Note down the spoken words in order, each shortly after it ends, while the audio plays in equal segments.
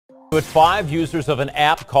At 5, users of an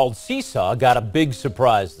app called Seesaw got a big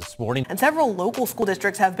surprise this morning. And several local school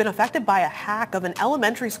districts have been affected by a hack of an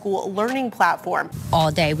elementary school learning platform.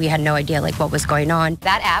 All day we had no idea what was going on.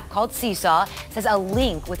 That app called Seesaw says a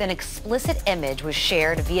link with an explicit image was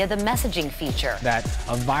shared via the messaging feature. That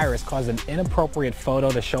a virus caused an inappropriate photo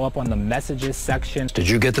to show up on the messages section. Did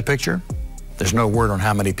you get the picture? There's no word on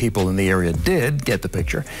how many people in the area did get the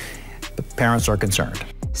picture, but parents are concerned.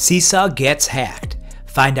 Seesaw gets hacked.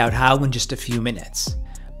 Find out how in just a few minutes.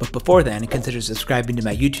 But before then, consider subscribing to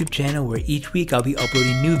my YouTube channel where each week I'll be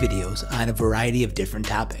uploading new videos on a variety of different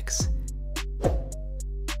topics.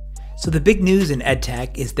 So the big news in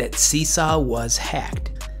EdTech is that Seesaw was hacked.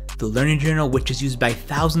 The Learning Journal, which is used by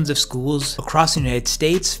thousands of schools across the United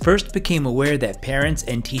States, first became aware that parents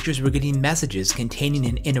and teachers were getting messages containing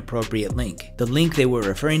an inappropriate link. The link they were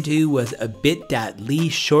referring to was a bit.ly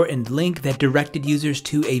shortened link that directed users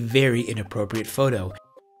to a very inappropriate photo.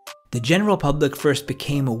 The general public first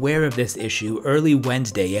became aware of this issue early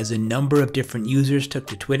Wednesday as a number of different users took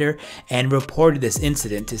to Twitter and reported this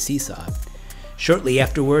incident to Seesaw. Shortly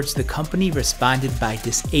afterwards, the company responded by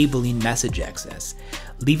disabling message access,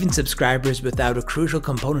 leaving subscribers without a crucial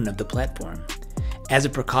component of the platform. As a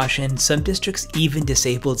precaution, some districts even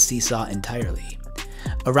disabled Seesaw entirely.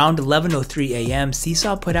 Around 11:03 a.m.,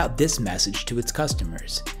 Seesaw put out this message to its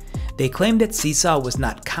customers. They claimed that Seesaw was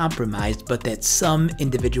not compromised, but that some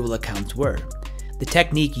individual accounts were. The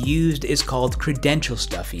technique used is called credential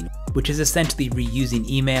stuffing, which is essentially reusing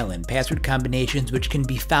email and password combinations which can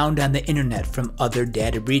be found on the internet from other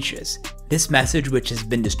data breaches. This message, which has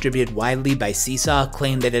been distributed widely by Seesaw,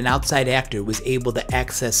 claimed that an outside actor was able to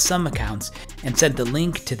access some accounts and sent the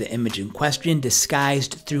link to the image in question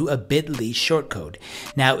disguised through a bit.ly shortcode.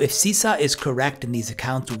 Now, if Seesaw is correct and these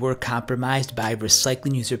accounts were compromised by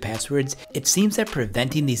recycling user passwords, it seems that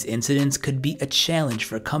preventing these incidents could be a challenge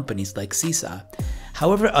for companies like Seesaw.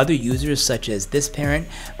 However, other users, such as this parent,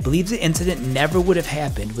 believe the incident never would have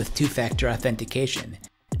happened with two-factor authentication.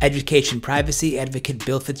 Education privacy advocate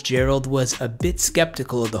Bill Fitzgerald was a bit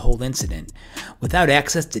skeptical of the whole incident. Without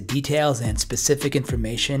access to details and specific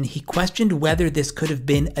information, he questioned whether this could have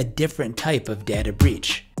been a different type of data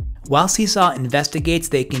breach. While Seesaw investigates,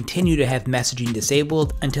 they continue to have messaging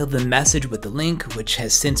disabled until the message with the link, which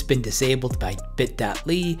has since been disabled by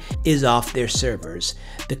bit.ly, is off their servers.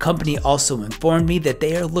 The company also informed me that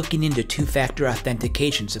they are looking into two-factor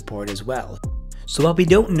authentication support as well. So while we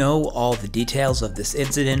don't know all the details of this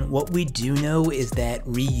incident, what we do know is that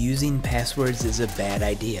reusing passwords is a bad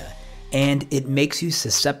idea, and it makes you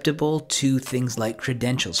susceptible to things like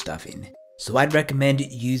credential stuffing. So I'd recommend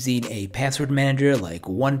using a password manager like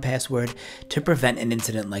 1Password to prevent an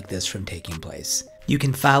incident like this from taking place. You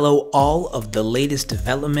can follow all of the latest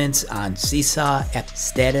developments on Seesaw at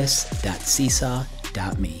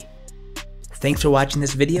status.seesaw.me. Thanks for watching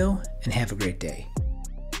this video and have a great day.